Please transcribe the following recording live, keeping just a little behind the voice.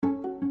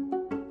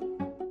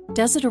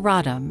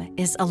Desideratum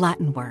is a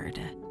Latin word.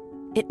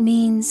 It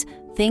means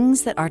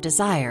things that are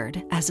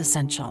desired as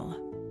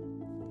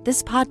essential.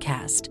 This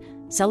podcast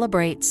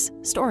celebrates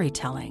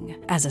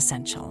storytelling as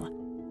essential.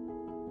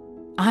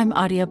 I'm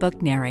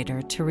audiobook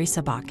narrator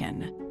Teresa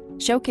Bakken,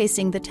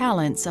 showcasing the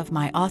talents of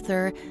my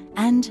author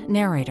and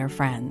narrator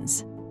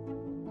friends.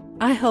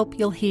 I hope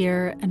you'll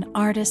hear an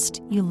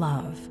artist you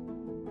love,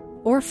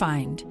 or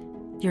find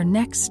your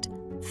next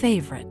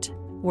favorite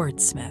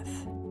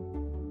wordsmith.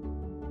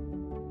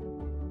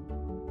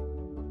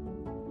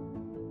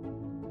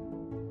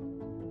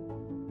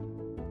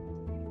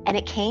 And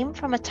it came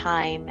from a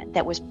time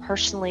that was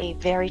personally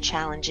very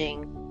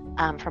challenging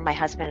for my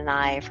husband and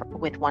I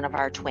with one of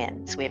our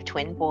twins. We have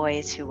twin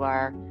boys who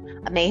are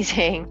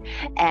amazing.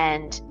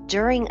 And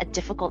during a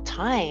difficult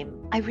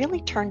time, I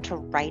really turned to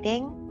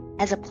writing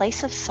as a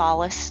place of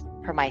solace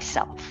for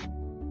myself.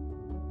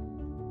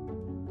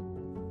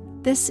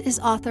 This is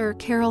author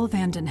Carol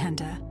Vanden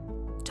Hende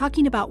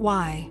talking about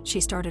why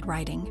she started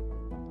writing.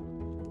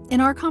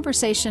 In our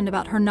conversation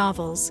about her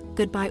novels,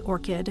 Goodbye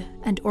Orchid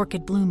and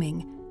Orchid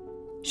Blooming,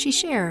 she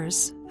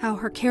shares how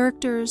her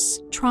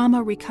characters'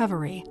 trauma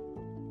recovery,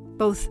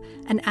 both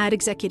an ad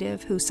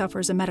executive who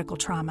suffers a medical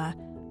trauma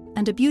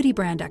and a beauty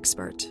brand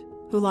expert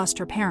who lost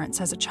her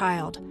parents as a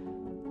child,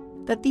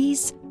 that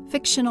these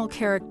fictional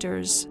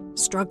characters'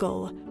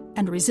 struggle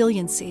and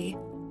resiliency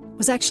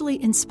was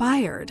actually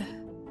inspired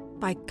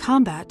by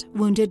combat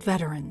wounded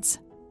veterans.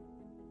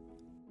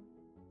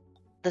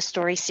 The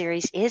story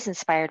series is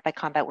inspired by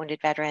combat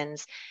wounded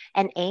veterans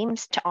and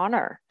aims to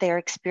honor their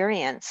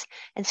experience.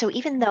 And so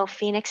even though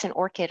Phoenix and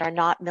Orchid are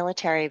not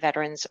military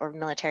veterans or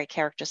military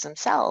characters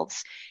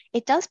themselves,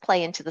 it does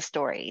play into the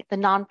story. The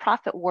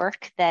nonprofit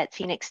work that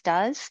Phoenix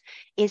does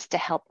is to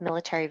help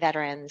military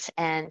veterans,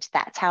 and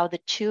that's how the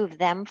two of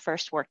them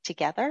first worked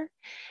together.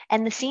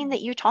 And the scene that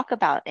you talk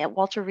about at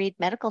Walter Reed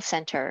Medical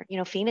Center,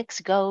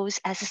 Phoenix goes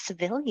as a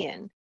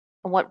civilian.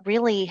 And what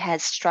really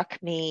has struck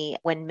me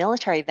when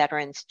military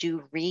veterans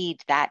do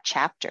read that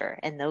chapter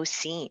and those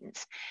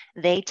scenes,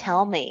 they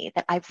tell me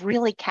that I've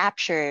really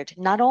captured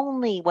not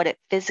only what it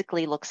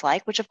physically looks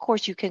like, which of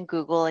course you can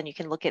Google and you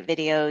can look at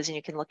videos and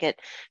you can look at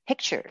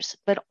pictures,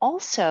 but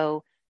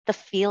also the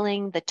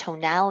feeling, the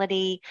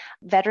tonality.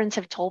 Veterans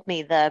have told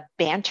me the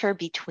banter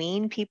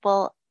between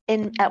people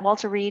at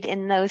Walter Reed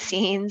in those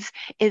scenes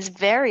is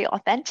very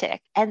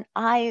authentic. And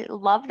I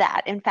love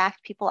that. In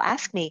fact, people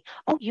ask me,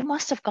 oh, you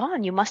must have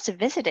gone, you must have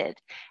visited.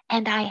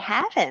 And I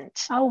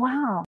haven't. Oh,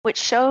 wow. Which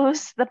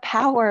shows the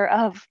power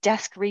of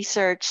desk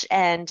research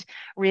and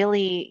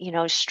really,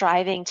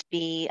 striving to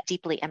be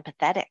deeply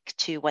empathetic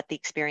to what the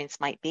experience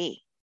might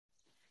be.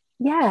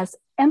 Yes,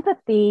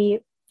 empathy.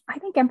 I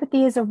think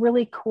empathy is a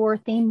really core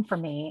theme for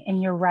me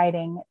in your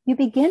writing. You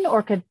begin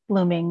Orchid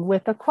Blooming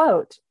with a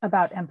quote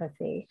about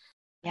empathy.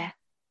 Yeah.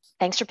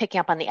 Thanks for picking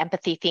up on the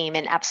empathy theme.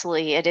 And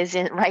absolutely, it is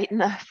right in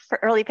the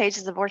early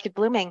pages of Orchid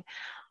Blooming.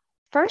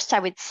 First, I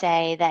would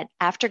say that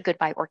after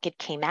Goodbye Orchid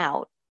came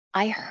out,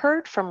 I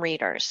heard from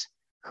readers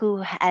who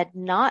had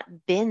not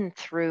been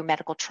through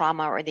medical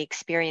trauma or the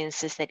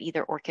experiences that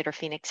either Orchid or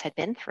Phoenix had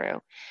been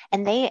through.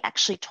 And they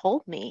actually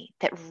told me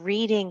that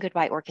reading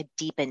Goodbye Orchid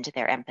deepened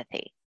their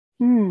empathy.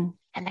 And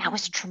that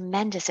was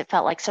tremendous. It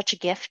felt like such a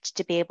gift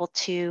to be able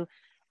to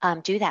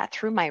do that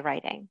through my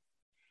writing.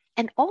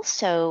 And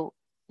also,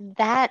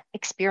 that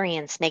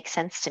experience makes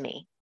sense to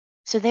me.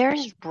 So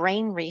there's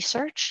brain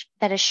research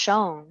that has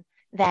shown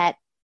that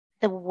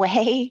the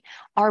way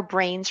our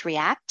brains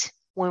react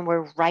when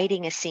we're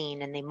writing a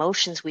scene and the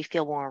emotions we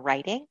feel when we're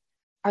writing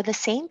are the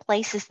same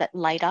places that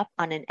light up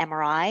on an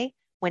MRI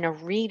when a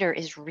reader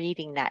is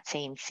reading that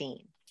same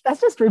scene.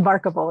 That's just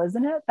remarkable,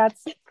 isn't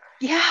it?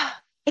 Yeah,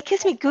 it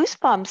gives me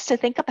goosebumps to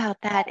think about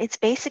that. It's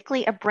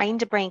basically a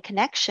brain-to-brain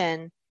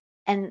connection.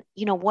 And,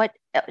 what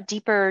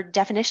deeper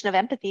definition of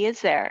empathy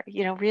is there?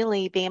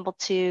 Really being able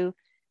to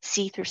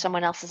see through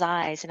someone else's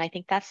eyes. And I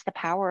think that's the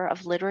power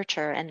of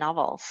literature and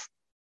novels.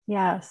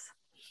 Yes.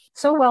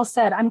 So well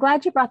said. I'm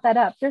glad you brought that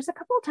up. There's a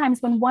couple of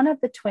times when one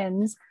of the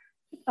twins,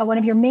 one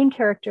of your main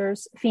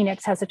characters,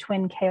 Phoenix, has a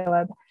twin,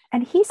 Caleb,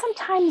 and he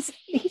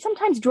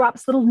sometimes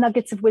drops little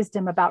nuggets of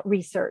wisdom about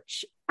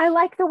research. I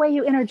like the way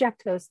you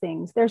interject those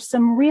things. There's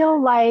some real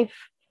life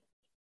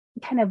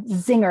kind of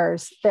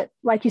zingers that,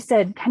 like you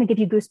said, kind of give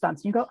you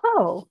goosebumps. And you go,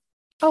 oh,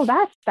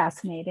 that's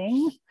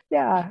fascinating.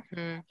 Yeah.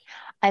 Mm-hmm.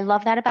 I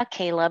love that about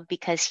Caleb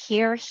because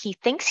here he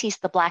thinks he's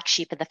the black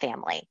sheep of the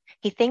family.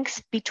 He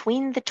thinks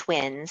between the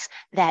twins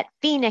that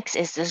Phoenix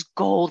is this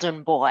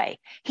golden boy.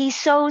 He's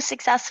so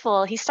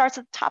successful. He starts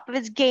at the top of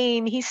his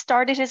game. He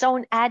started his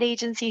own ad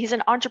agency. He's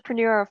an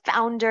entrepreneur,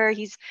 founder.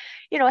 He's,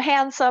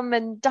 handsome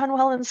and done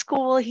well in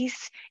school.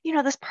 He's,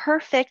 this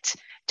perfect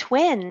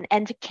twin.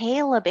 And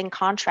Caleb, in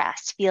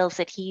contrast, feels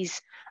that he's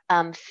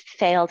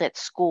failed at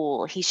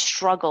school. He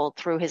struggled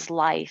through his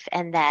life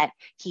and that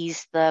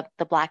he's the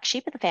black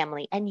sheep of the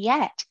family. And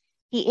yet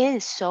he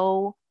is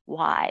so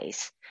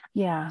wise.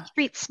 Yeah.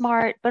 Street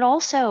smart, but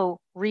also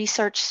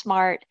research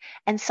smart.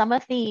 And some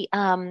of the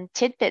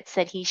tidbits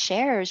that he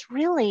shares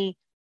really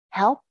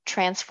helped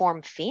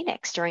transform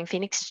Phoenix during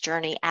Phoenix's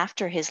journey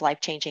after his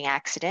life-changing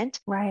accident.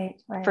 Right.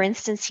 For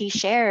instance, he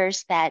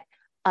shares that,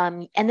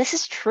 and this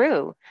is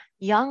true,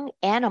 young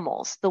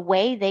animals, the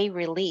way they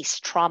release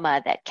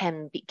trauma that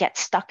can get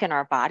stuck in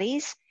our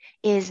bodies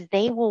is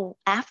they will,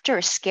 after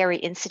a scary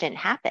incident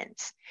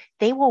happens,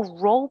 they will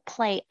role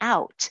play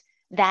out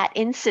that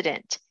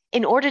incident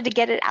in order to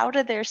get it out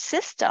of their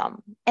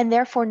system and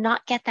therefore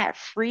not get that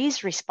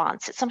freeze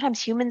response that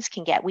sometimes humans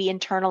can get. We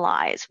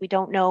internalize, we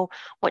don't know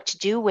what to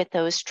do with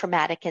those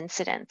traumatic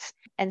incidents.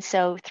 And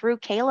so through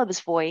Caleb's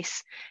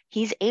voice,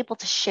 he's able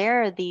to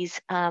share these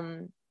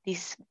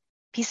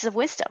pieces of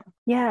wisdom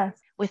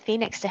with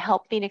Phoenix to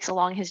help Phoenix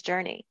along his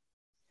journey.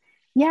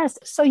 Yes.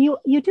 So you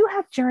do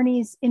have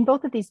journeys in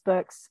both of these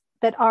books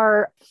that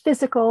are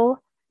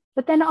physical,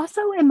 but then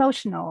also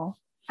emotional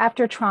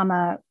after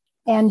trauma.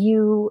 And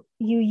you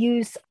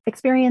use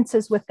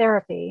experiences with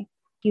therapy.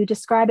 You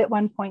describe at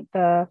one point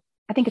I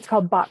think it's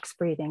called box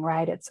breathing,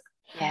 right? It's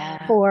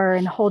 4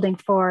 and holding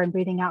 4 and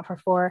breathing out for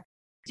 4.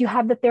 You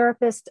have the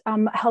therapist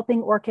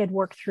helping Orchid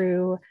work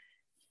through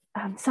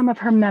some of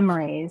her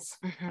memories.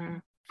 Mm-hmm.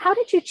 How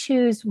did you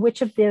choose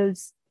which of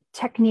those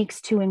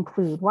techniques to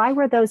include? Why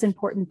were those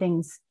important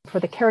things for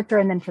the character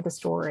and then for the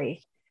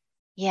story?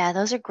 Yeah,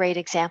 those are great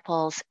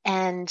examples.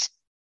 And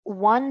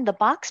the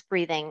box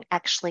breathing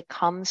actually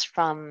comes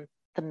from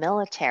the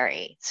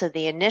military. So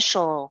the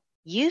initial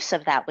use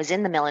of that was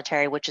in the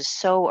military, which is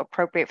so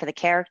appropriate for the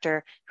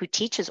character who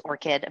teaches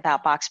Orchid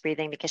about box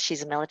breathing because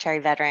she's a military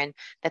veteran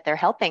that they're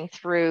helping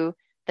through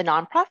the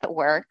nonprofit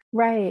work.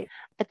 Right.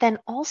 But then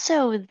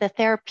also the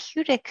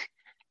therapeutic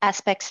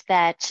aspects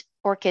that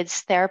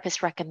Orchid's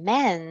therapist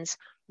recommends,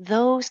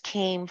 those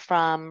came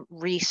from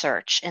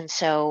research. And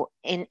so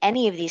in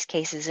any of these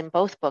cases, in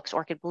both books,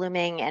 Orchid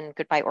Blooming and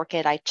Goodbye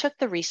Orchid, I took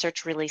the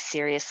research really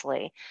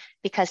seriously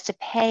because to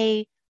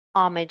pay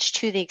homage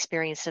to the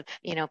experience of,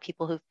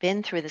 people who've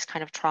been through this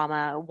kind of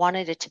trauma, I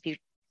wanted it to be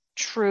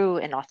true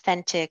and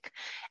authentic.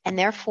 And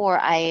therefore,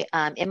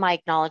 in my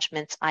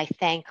acknowledgments, I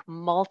thank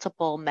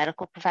multiple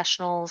medical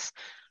professionals,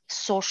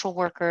 social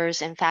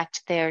workers. In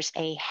fact, there's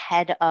a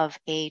head of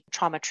a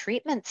trauma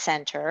treatment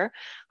center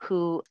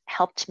who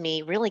helped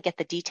me really get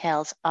the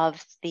details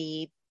of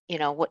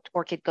what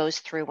Orchid goes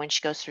through when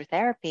she goes through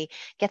therapy,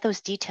 get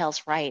those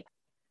details right.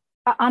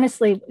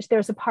 Honestly,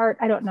 there's a part,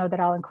 I don't know that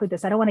I'll include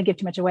this, I don't want to give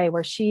too much away,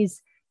 where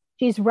she's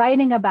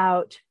writing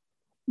about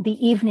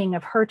the evening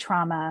of her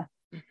trauma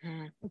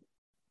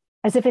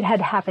as if it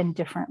had happened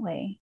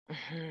differently.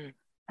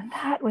 And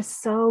that was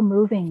so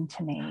moving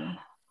to me.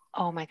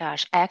 Oh my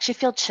gosh. I actually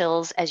feel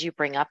chills as you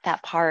bring up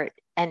that part,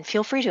 and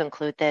feel free to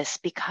include this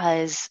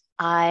because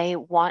I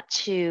want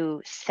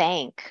to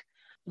thank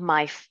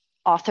my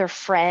author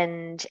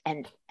friend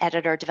and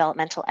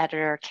developmental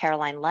editor,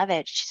 Caroline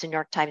Levitt. She's a New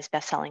York Times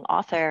bestselling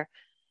author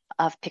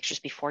of Pictures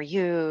Before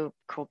You,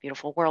 Cruel,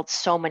 Beautiful World,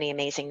 so many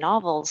amazing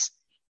novels.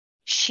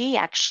 She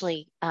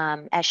actually,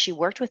 as she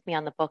worked with me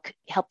on the book,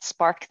 helped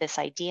spark this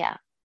idea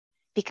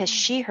because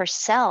she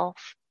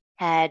herself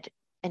had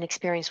an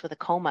experience with a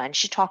coma. And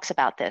she talks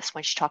about this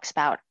when she talks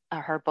about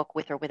her book,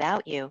 With or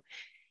Without You,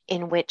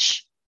 in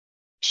which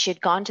she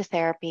had gone to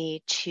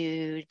therapy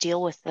to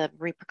deal with the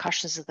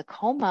repercussions of the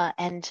coma.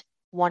 And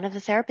one of the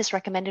therapists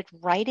recommended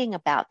writing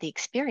about the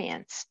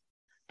experience.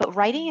 But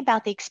writing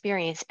about the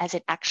experience as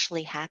it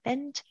actually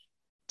happened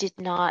did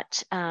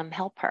not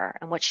help her.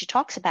 And what she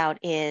talks about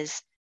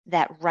is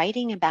that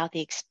writing about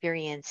the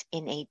experience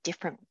in a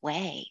different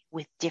way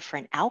with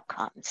different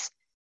outcomes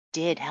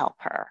did help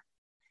her.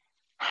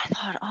 I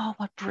thought, oh,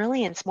 what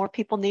brilliance. More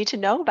people need to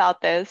know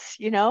about this,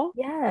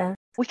 Yeah.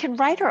 We can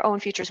write our own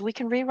futures. We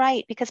can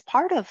rewrite, because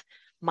part of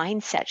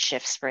mindset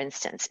shifts, for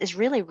instance, is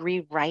really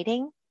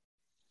rewriting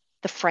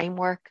the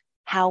framework,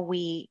 how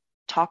we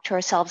talk to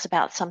ourselves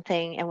about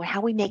something and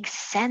how we make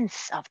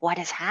sense of what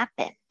has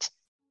happened.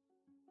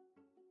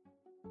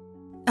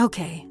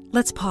 Okay,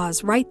 let's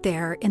pause right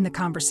there in the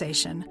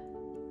conversation.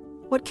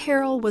 What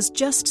Carol was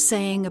just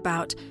saying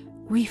about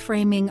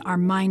reframing our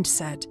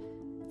mindset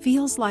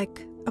feels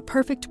like a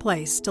perfect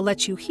place to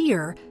let you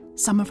hear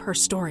some of her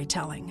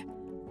storytelling.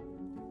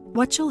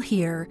 What you'll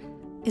hear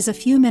is a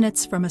few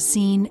minutes from a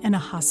scene in a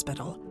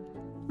hospital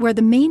where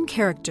the main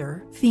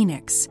character,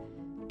 Phoenix,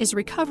 is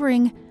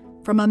recovering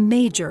from a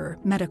major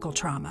medical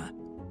trauma.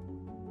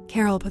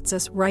 Carol puts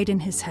us right in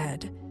his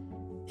head,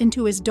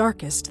 into his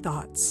darkest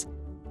thoughts.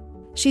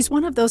 She's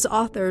one of those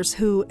authors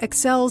who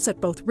excels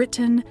at both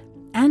written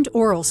and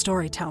oral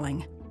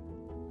storytelling.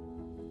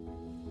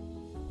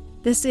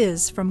 This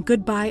is from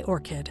Goodbye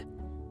Orchid,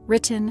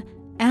 written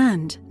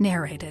and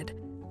narrated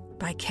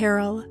by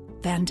Carol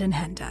Vanden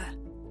Hende.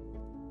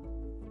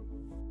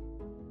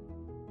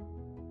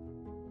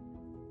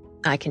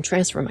 I can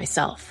transfer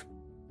myself.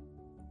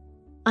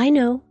 I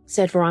know,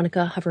 said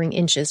Veronica, hovering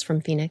inches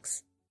from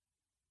Phoenix.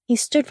 He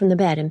stood from the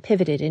bed and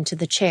pivoted into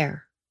the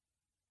chair.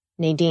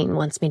 Nadine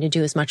wants me to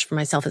do as much for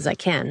myself as I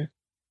can.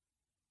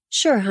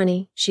 Sure,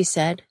 honey, she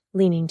said,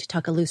 leaning to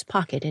tuck a loose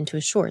pocket into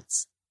his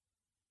shorts.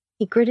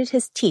 He gritted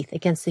his teeth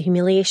against the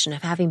humiliation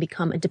of having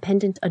become a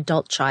dependent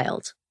adult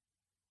child.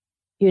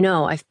 You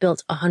know, I've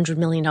built a $100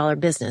 million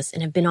business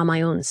and have been on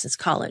my own since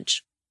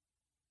college.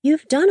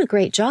 You've done a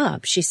great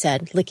job, she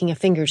said, licking a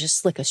finger to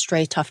slick a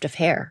stray tuft of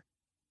hair.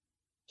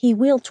 He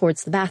wheeled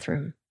towards the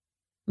bathroom.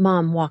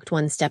 Mom walked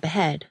one step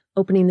ahead,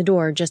 opening the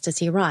door just as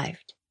he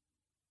arrived.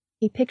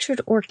 He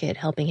pictured Orchid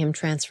helping him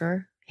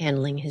transfer,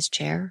 handling his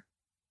chair.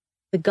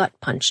 The gut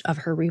punch of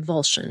her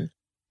revulsion,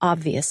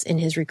 obvious in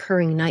his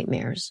recurring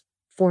nightmares,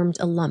 formed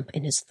a lump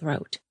in his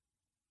throat.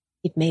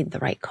 He'd made the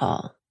right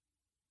call.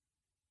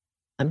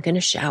 I'm going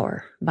to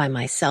shower by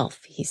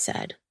myself, he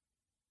said.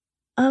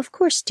 Of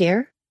course,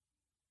 dear.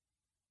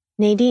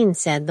 Nadine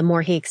said the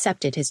more he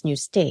accepted his new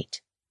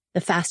state,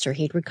 the faster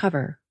he'd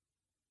recover.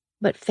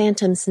 But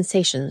phantom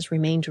sensations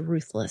remained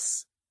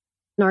ruthless.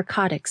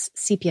 Narcotics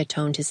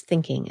sepia-toned his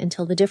thinking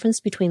until the difference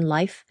between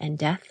life and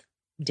death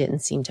didn't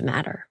seem to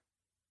matter.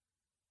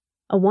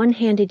 A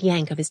one-handed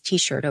yank of his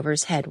t-shirt over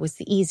his head was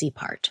the easy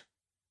part.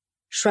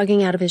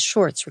 Shrugging out of his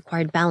shorts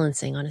required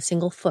balancing on a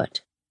single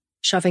foot,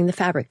 shoving the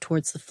fabric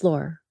towards the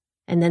floor,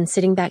 and then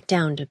sitting back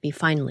down to be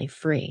finally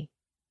free.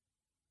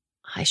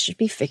 I should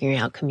be figuring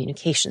out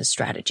communication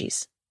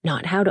strategies,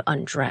 not how to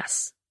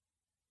undress.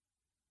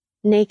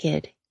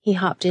 Naked, he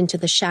hopped into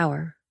the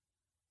shower.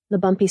 The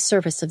bumpy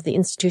surface of the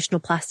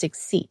institutional plastic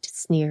seat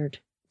sneered,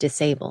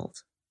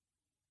 disabled.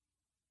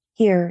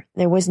 Here,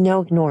 there was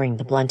no ignoring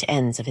the blunt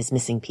ends of his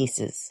missing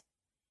pieces.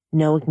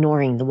 No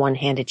ignoring the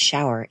one-handed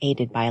shower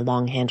aided by a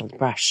long-handled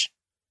brush.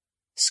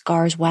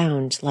 Scars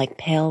wound like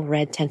pale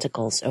red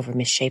tentacles over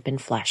misshapen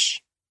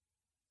flesh.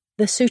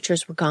 The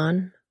sutures were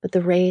gone, but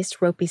the raised,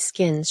 ropey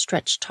skin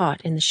stretched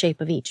taut in the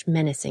shape of each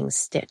menacing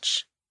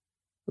stitch.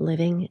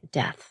 Living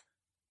death.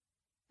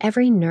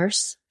 Every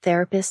nurse,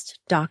 therapist,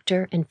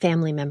 doctor, and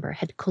family member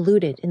had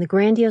colluded in the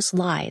grandiose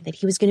lie that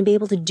he was going to be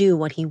able to do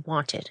what he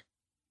wanted.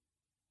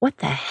 What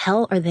the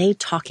hell are they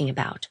talking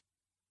about?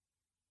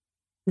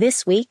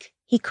 This week,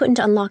 he couldn't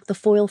unlock the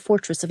foil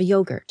fortress of a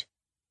yogurt.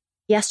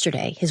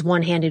 Yesterday, his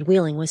one-handed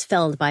wheeling was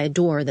felled by a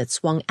door that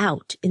swung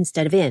out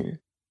instead of in.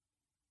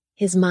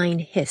 His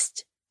mind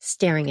hissed,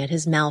 staring at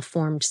his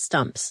malformed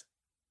stumps.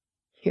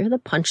 You're the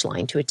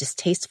punchline to a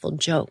distasteful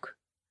joke.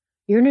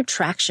 You're an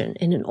attraction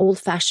in an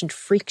old-fashioned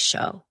freak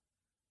show.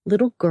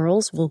 Little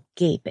girls will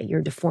gape at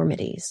your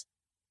deformities.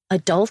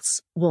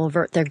 Adults will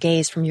avert their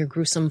gaze from your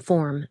gruesome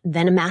form,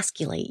 then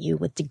emasculate you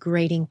with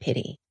degrading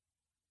pity.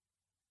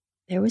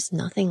 There was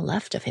nothing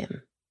left of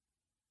him.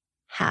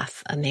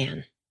 Half a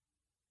man.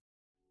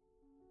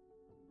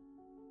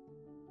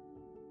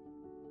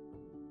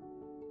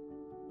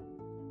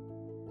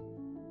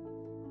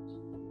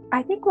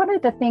 I think one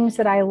of the things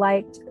that I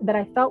liked, that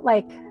I felt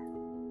like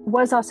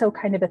was also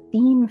kind of a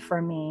theme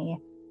for me,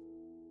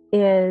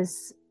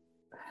 is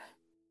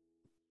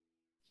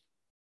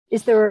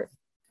there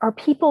are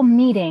people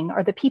meeting,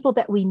 or the people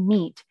that we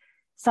meet,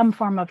 some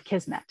form of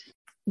kismet.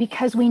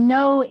 Because we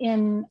know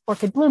in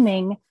Orchid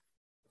Blooming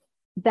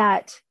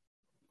that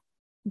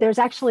there's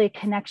actually a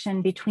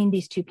connection between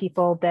these two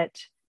people that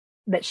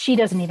she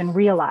doesn't even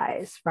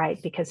realize,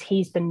 right? Because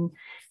he's been,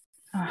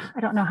 I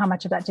don't know how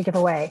much of that to give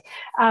away.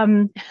 I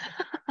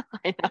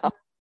know.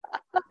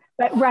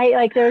 But right,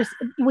 like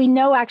we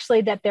know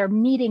actually that their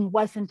meeting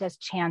wasn't as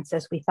chance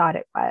as we thought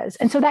it was.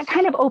 And so that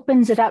kind of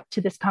opens it up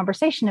to this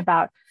conversation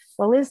about,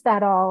 well, is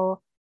that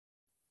all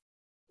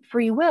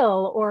free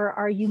will, or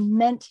are you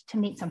meant to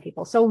meet some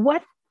people? So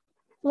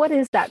what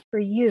is that for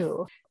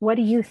you? What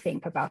do you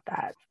think about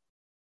that?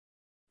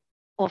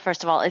 Well,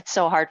 first of all, it's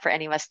so hard for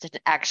any of us to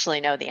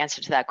actually know the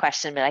answer to that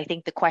question, but I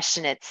think the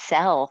question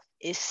itself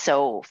is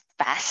so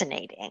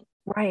fascinating.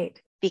 Right.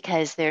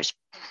 Because there's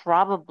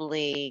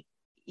probably,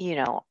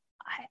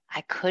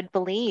 I could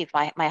believe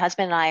my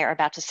husband and I are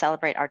about to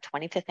celebrate our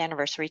 25th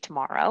anniversary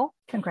tomorrow.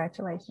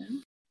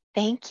 Congratulations.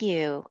 Thank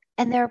you.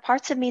 And there are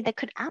parts of me that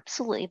could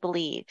absolutely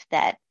believe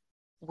that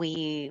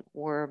we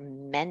were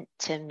meant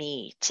to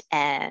meet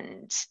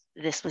and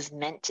this was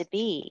meant to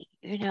be,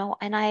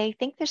 and I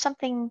think there's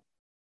something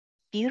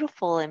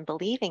beautiful in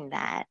believing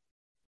that.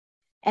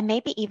 And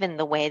maybe even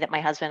the way that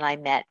my husband and I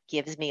met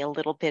gives me a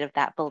little bit of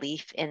that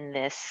belief in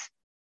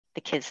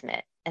the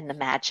kismet and the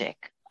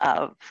magic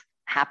of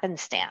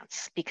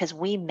happenstance, because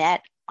we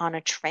met on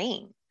a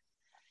train.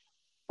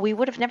 We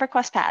would have never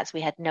crossed paths.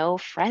 We had no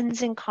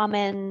friends in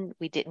common.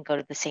 We didn't go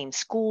to the same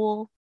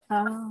school.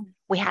 Oh.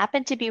 We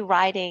happened to be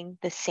riding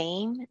the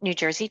same New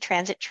Jersey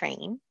Transit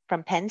train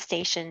from Penn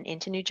Station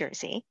into New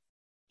Jersey.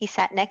 He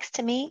sat next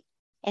to me,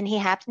 and he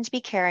happened to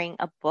be carrying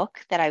a book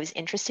that I was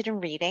interested in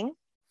reading.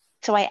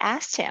 So I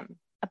asked him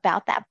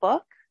about that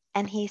book,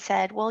 and he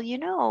said, well,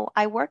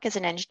 I work as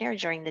an engineer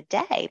during the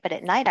day, but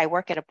at night I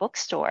work at a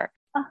bookstore.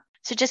 Oh.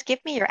 So just give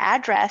me your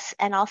address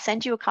and I'll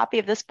send you a copy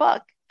of this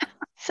book.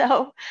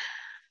 So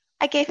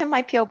I gave him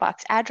my P.O.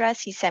 Box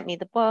address. He sent me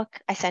the book.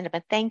 I sent him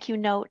a thank you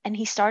note, and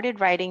he started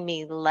writing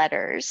me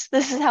letters.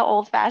 This is how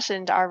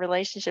old-fashioned our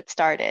relationship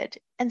started.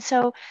 And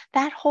so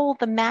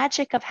the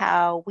magic of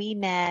how we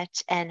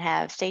met and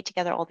have stayed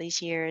together all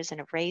these years and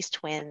have raised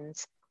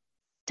twins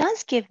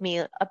does give me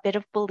a bit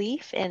of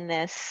belief in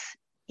this.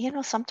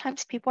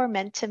 Sometimes people are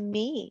meant to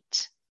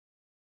meet.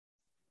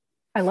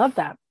 I love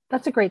that.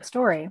 That's a great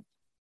story.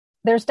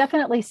 There's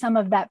definitely some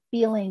of that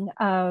feeling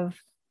of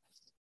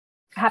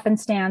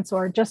happenstance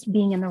or just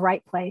being in the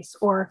right place,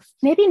 or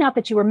maybe not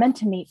that you were meant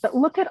to meet, but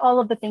look at all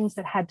of the things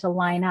that had to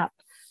line up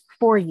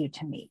for you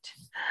to meet.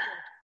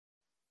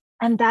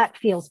 And that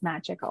feels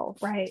magical,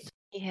 right?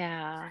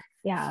 Yeah.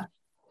 Yeah.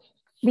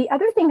 The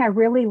other thing I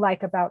really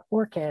like about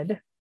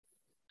Orchid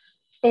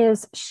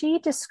is she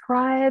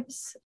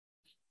describes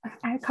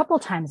a couple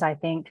times, I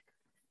think,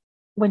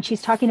 when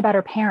she's talking about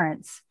her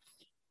parents,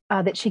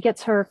 that she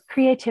gets her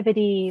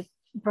creativity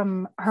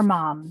from her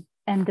mom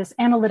and this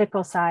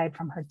analytical side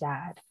from her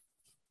dad.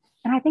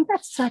 And I think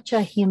that's such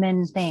a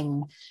human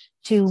thing,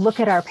 to look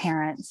at our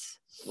parents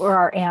or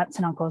our aunts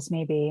and uncles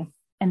maybe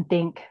and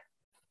think,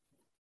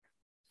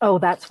 oh,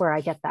 that's where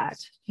I get that,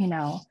 you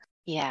know?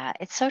 Yeah,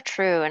 it's so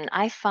true. And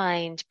I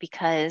find,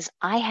 because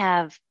I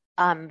have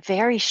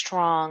very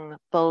strong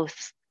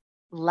both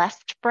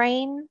left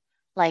brain,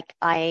 like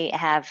I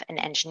have an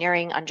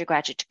engineering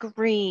undergraduate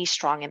degree,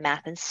 strong in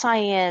math and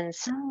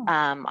science. Oh.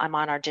 I'm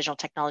on our digital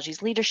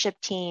technologies leadership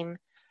team,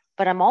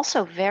 but I'm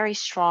also very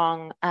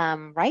strong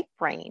right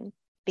brain,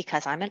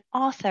 because I'm an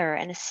author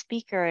and a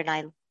speaker, and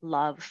I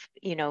love,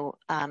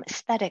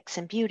 aesthetics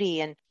and beauty.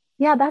 And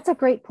yeah, that's a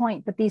great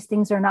point, that these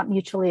things are not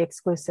mutually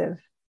exclusive,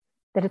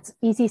 that it's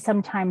easy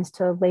sometimes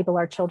to label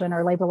our children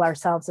or label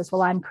ourselves as,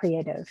 well, I'm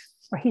creative,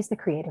 or he's the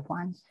creative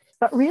one.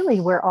 But really,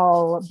 we're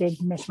all big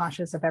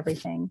mishmashes of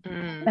everything.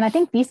 And I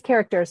think these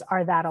characters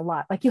are that a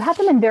lot. Like, you have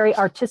them in very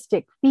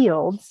artistic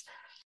fields,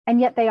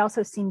 and yet they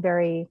also seem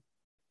very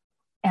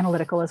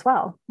analytical as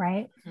well,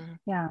 right? Mm-hmm.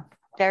 Yeah.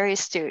 Very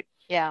astute.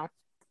 Yeah.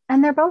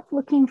 And they're both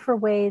looking for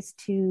ways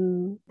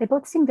they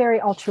both seem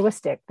very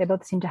altruistic. They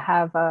both seem to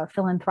have a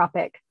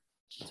philanthropic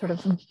sort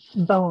of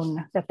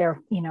bone that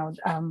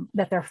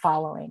they're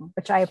following,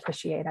 which I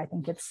appreciate. I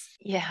think it's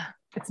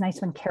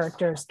nice when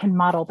characters can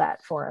model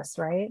that for us,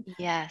 right?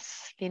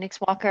 Yes. Phoenix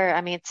Walker,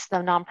 it's the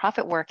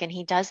nonprofit work, and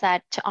he does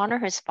that to honor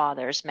his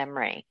father's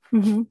memory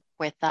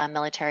with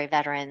military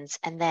veterans.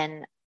 And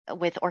then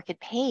with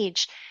Orchid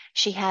Page,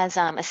 she has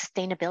a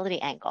sustainability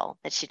angle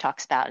that she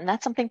talks about. And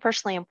that's something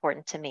personally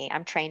important to me.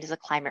 I'm trained as a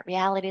climate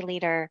reality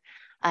leader.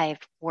 I've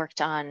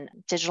worked on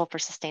digital for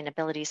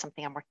sustainability,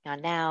 something I'm working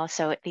on now.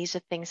 So these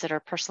are things that are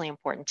personally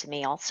important to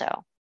me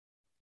also.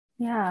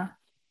 Yeah.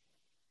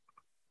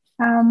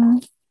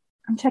 I'm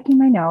checking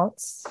my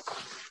notes.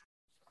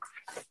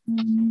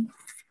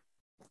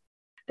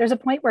 There's a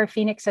point where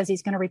Phoenix says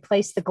he's going to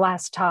replace the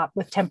glass top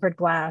with tempered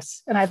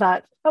glass. And I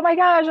thought, oh my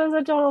gosh, that was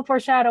a total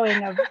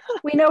foreshadowing of,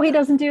 we know he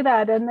doesn't do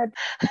that. And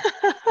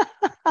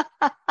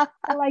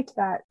I liked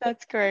that.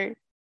 That's great.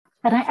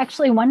 And I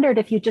actually wondered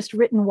if you'd just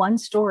written one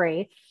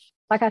story.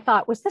 Like, I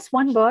thought, was this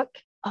one book?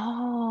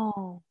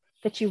 Oh.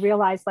 That you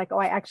realized, like, oh,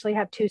 I actually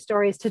have two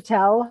stories to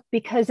tell,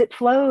 because it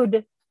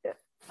flowed.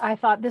 I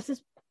thought, this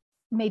is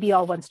maybe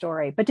all one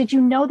story. But did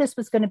you know this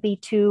was going to be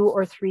 2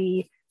 or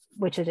 3,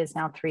 which it is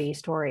now 3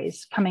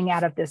 stories coming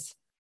out of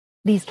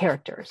these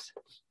characters?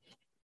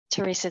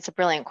 Teresa, it's a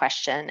brilliant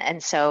question.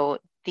 And so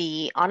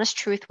the honest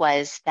truth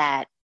was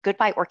that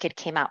Goodbye Orchid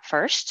came out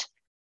first,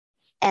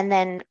 and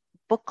then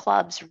book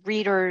clubs,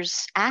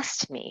 readers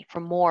asked me for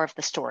more of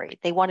the story.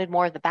 They wanted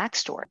more of the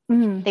backstory.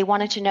 They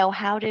wanted to know,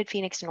 how did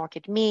Phoenix and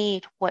Orchid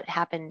meet? What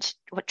happened?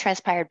 What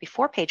transpired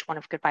before page 1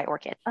 of Goodbye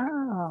Orchid?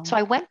 Oh. So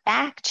I went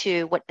back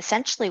to what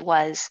essentially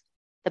was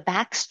the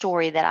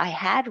backstory that I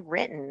had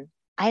written.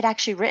 I had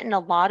actually written a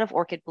lot of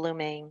Orchid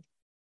Blooming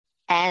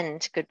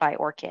and Goodbye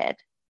Orchid,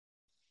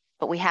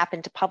 but we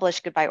happened to publish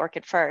Goodbye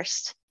Orchid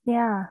first.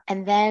 Yeah.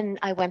 And then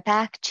I went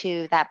back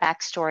to that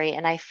backstory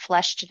and I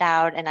fleshed it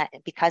out. And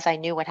because I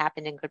knew what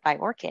happened in Goodbye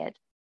Orchid,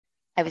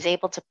 I was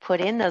able to put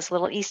in those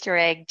little Easter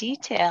egg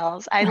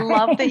details. I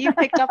love that you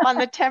picked up on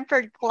the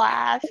tempered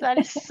glass. That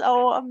is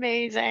so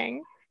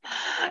amazing.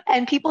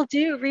 And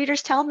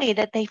readers tell me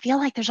that they feel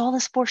like there's all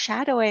this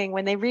foreshadowing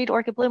when they read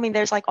Orchid Blooming.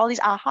 There's like all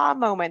these aha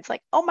moments,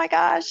 like, oh my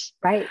gosh.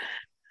 Right.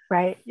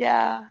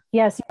 Yeah.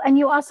 Yes. And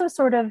you also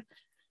sort of,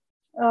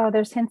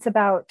 there's hints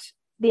about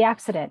the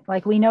accident.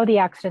 Like, we know the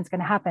accident's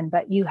going to happen,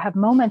 but you have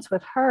moments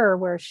with her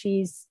where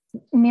she's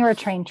near a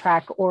train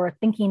track or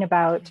thinking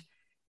about,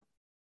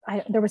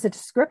 there was a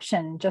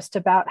description just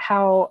about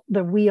how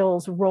the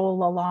wheels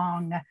roll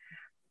along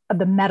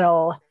the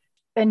metal.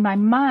 In my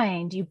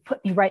mind, you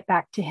put me right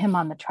back to him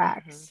on the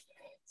tracks.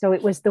 So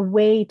it was the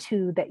way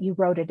too that you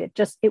wrote it.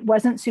 It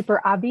wasn't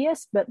super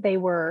obvious, but they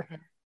were,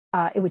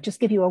 it would just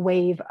give you a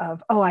wave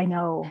of, oh, I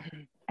know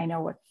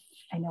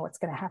what's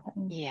going to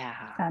happen. Yeah.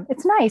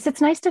 It's nice.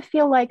 It's nice to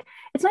feel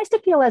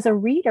as a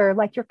reader,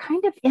 like you're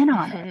kind of in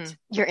on it.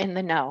 You're in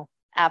the know.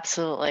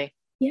 Absolutely.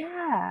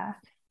 Yeah.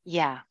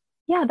 Yeah.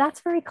 Yeah. That's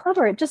very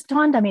clever. It just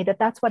dawned on me that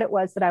that's what it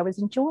was that I was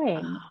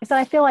enjoying. So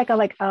I feel like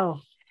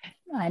oh,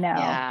 I know.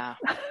 Yeah.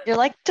 You're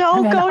like,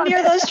 don't go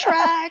near those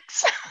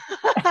tracks.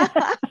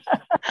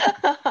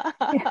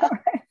 Yeah,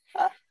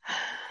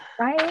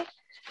 right.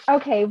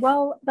 Okay.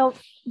 Well,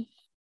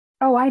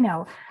 I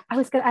know.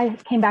 I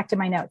came back to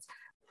my notes.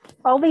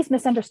 All these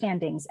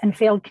misunderstandings and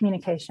failed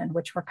communication,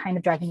 which were kind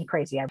of driving me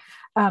crazy,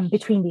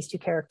 between these two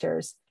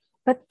characters.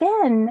 But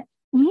then,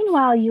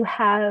 meanwhile, you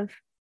have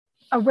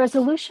a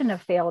resolution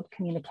of failed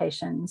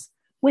communications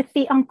with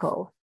the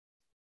uncle,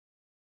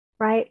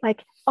 right?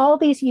 Like all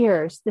these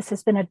years, this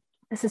has been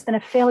a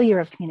failure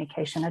of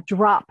communication, a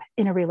drop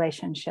in a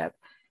relationship.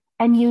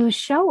 And you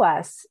show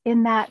us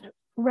in that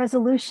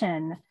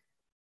resolution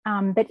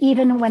that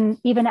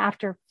even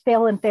after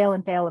fail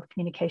of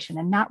communication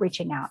and not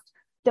reaching out,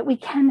 that we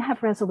can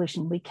have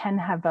resolution, we can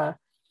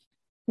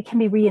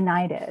be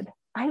reunited.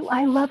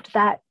 I loved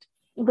that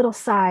little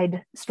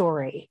side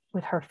story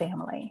with her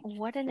family.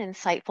 What an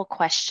insightful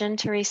question,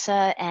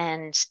 Teresa.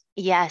 And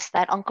yes,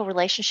 that uncle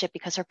relationship,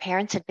 because her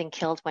parents had been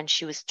killed when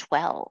she was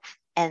 12,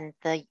 and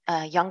the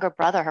younger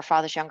brother, her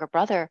father's younger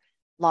brother,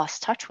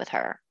 lost touch with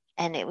her.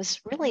 And it was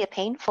really a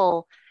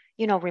painful,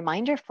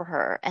 reminder for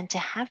her. And to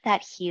have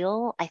that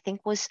heal, I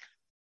think, was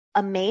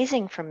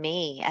amazing for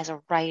me as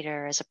a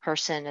writer, as a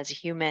person, as a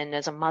human,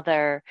 as a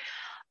mother.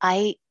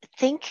 I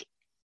think,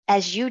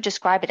 as you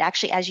describe it,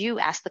 actually, as you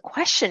ask the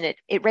question,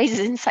 it raises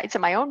insights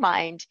in my own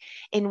mind,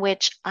 in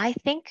which I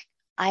think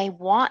I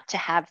want to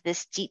have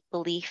this deep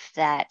belief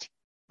that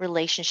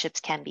relationships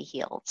can be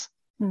healed,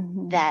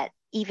 that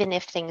even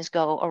if things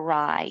go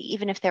awry,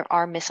 even if there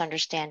are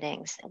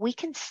misunderstandings, we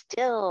can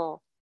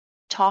still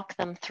talk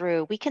them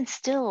through. We can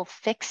still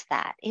fix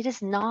that. It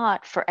is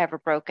not forever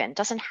broken. It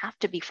doesn't have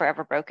to be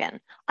forever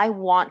broken. I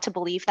want to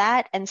believe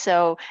that. And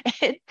so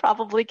it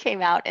probably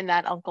came out in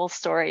that uncle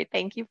story.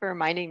 Thank you for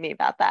reminding me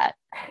about that.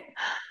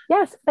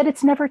 Yes, but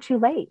it's never too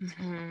late,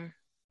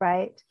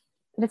 right?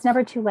 But it's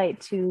never too late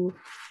to,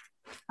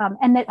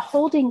 and that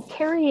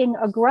carrying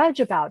a grudge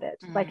about it,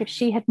 like if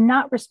she had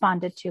not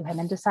responded to him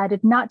and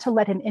decided not to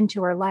let him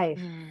into her life,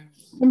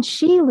 then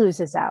she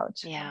loses out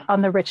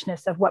on the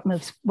richness of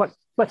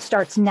what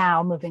starts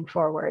now moving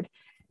forward,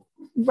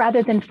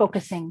 rather than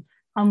focusing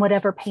on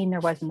whatever pain there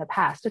was in the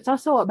past. It's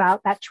also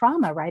about that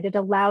trauma, right? It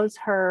allows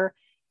her,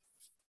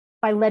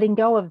 by letting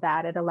go of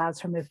that, it allows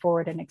her to move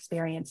forward and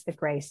experience the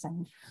grace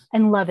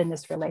and love in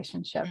this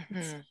relationship.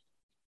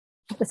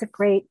 It was a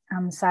great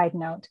side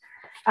note.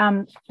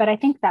 But I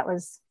think that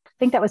was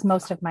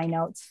most of my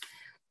notes.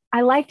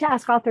 I like to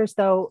ask authors,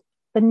 though,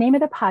 the name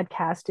of the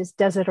podcast is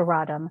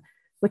Desideratum,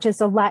 which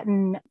is a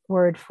Latin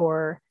word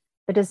for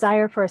the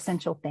desire for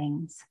essential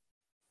things.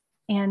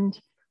 And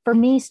for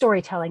me,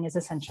 storytelling is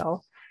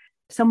essential.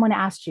 Someone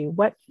asked you,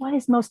 what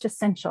is most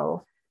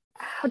essential?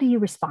 How do you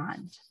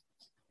respond?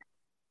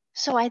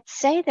 So I'd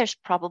say there's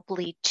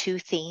probably two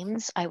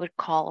themes I would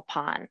call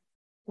upon.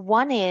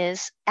 One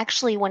is,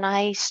 actually, when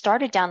I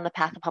started down the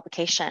path of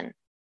publication,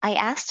 I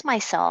asked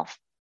myself,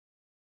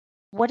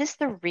 what is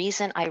the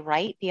reason I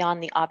write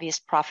beyond the obvious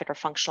profit or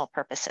functional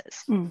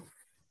purposes?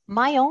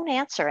 My own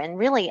answer, and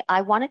really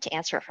I wanted to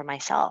answer it for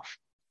myself,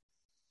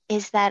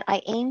 is that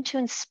I aim to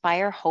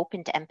inspire hope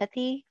and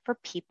empathy for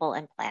people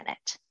and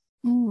planet.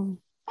 And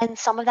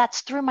some of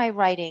that's through my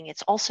writing.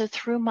 It's also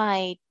through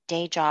my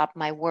day job,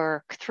 my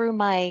work,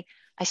 I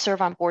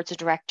serve on boards of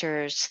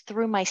directors,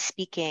 through my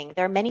speaking.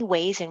 There are many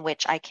ways in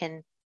which I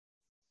can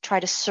try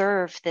to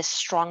serve this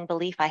strong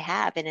belief I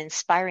have in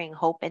inspiring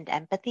hope and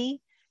empathy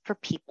for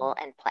people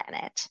and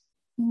planet.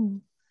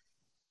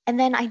 And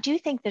then I do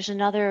think there's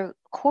another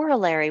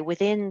corollary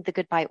within the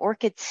Goodbye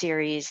Orchid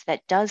series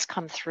that does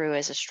come through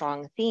as a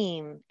strong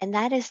theme, and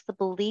that is the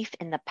belief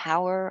in the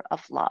power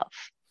of love.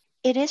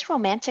 It is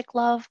romantic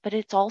love, but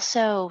it's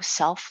also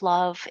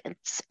self-love,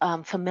 it's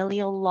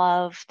familial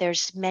love.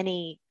 There's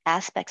many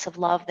aspects of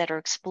love that are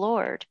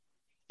explored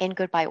in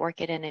Goodbye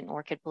Orchid and in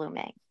Orchid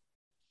Blooming.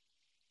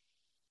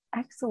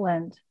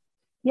 Excellent.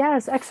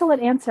 Yes,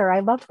 excellent answer.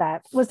 I love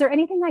that. Was there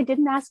anything I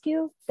didn't ask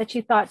you that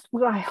you thought,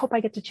 well, I hope I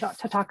get to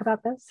talk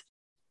about this?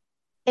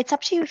 It's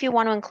up to you if you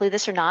want to include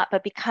this or not,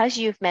 but because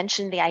you've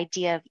mentioned the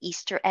idea of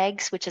Easter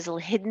eggs, which is a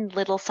hidden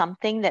little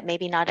something that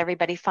maybe not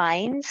everybody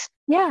finds.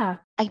 Yeah.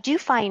 I do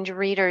find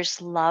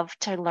readers love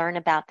to learn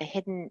about the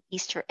hidden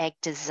Easter egg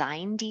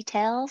design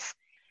details.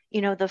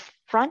 The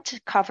front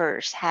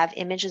covers have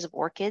images of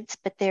orchids,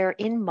 but they're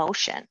in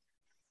motion.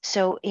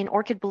 So in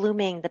Orchid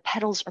Blooming, the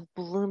petals are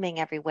blooming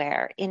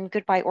everywhere. In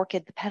Goodbye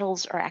Orchid, the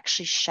petals are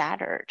actually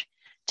shattered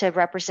to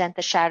represent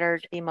the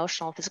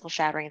emotional, physical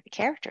shattering of the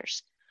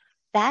characters.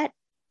 That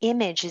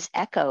image is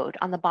echoed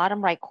on the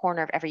bottom right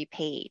corner of every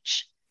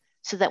page,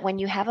 so that when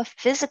you have a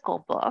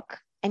physical book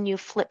and you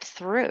flip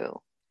through,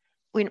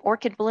 in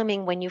Orchid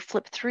Blooming, when you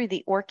flip through,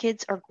 the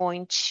orchids are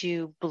going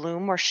to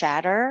bloom or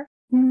shatter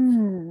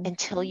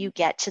until you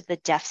get to the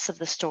depths of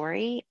the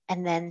story,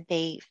 and then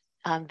they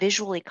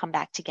visually come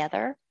back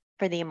together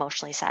for the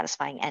emotionally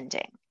satisfying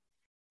ending.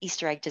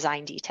 Easter egg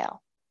design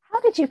detail. How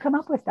did you come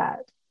up with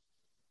that?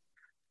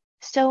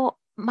 So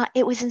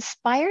it was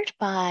inspired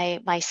by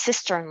my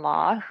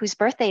sister-in-law, whose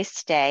birthday is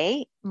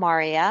today,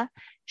 Maria.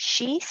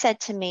 She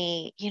said to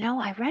me,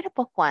 I read a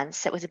book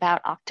once that was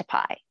about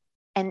octopi.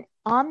 And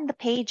on the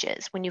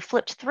pages, when you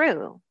flipped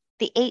through,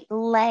 the 8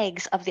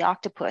 legs of the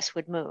octopus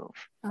would move.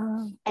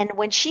 And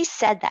when she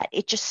said that,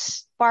 it just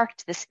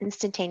sparked this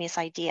instantaneous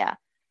idea,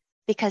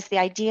 because the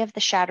idea of the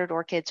shattered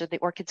orchids or the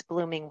orchids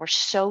blooming were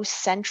so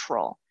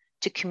central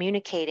to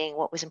communicating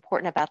what was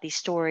important about these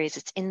stories.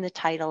 It's in the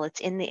title, it's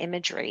in the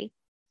imagery,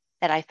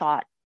 that I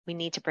thought we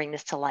need to bring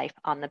this to life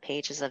on the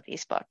pages of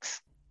these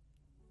books.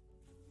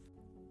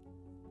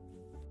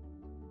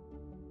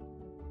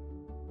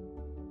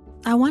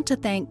 I want to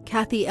thank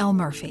Kathy L.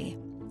 Murphy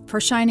for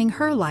shining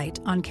her light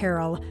on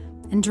Carol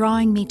and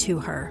drawing me to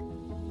her.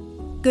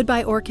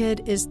 Goodbye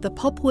Orchid is the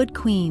Pulpwood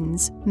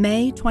Queen's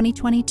May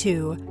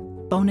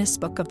 2022 bonus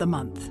book of the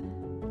month.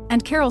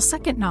 And Carol's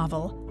second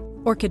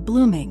novel, Orchid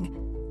Blooming,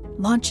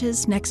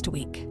 launches next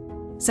week,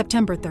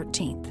 September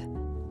 13th.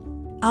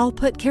 I'll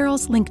put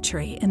Carol's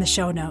Linktree in the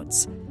show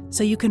notes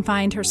so you can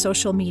find her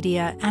social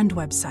media and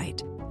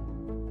website.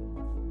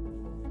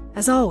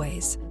 As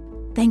always,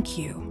 thank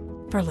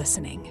you for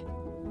listening.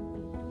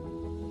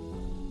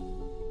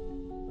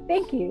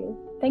 Thank you.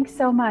 Thanks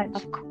so much.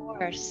 Of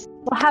course.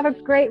 Well, have a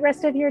great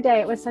rest of your day.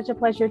 It was such a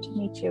pleasure to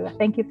meet you.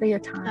 Thank you for your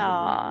time.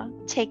 Aw,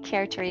 take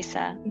care,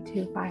 Teresa. You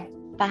too. Bye.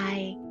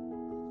 Bye.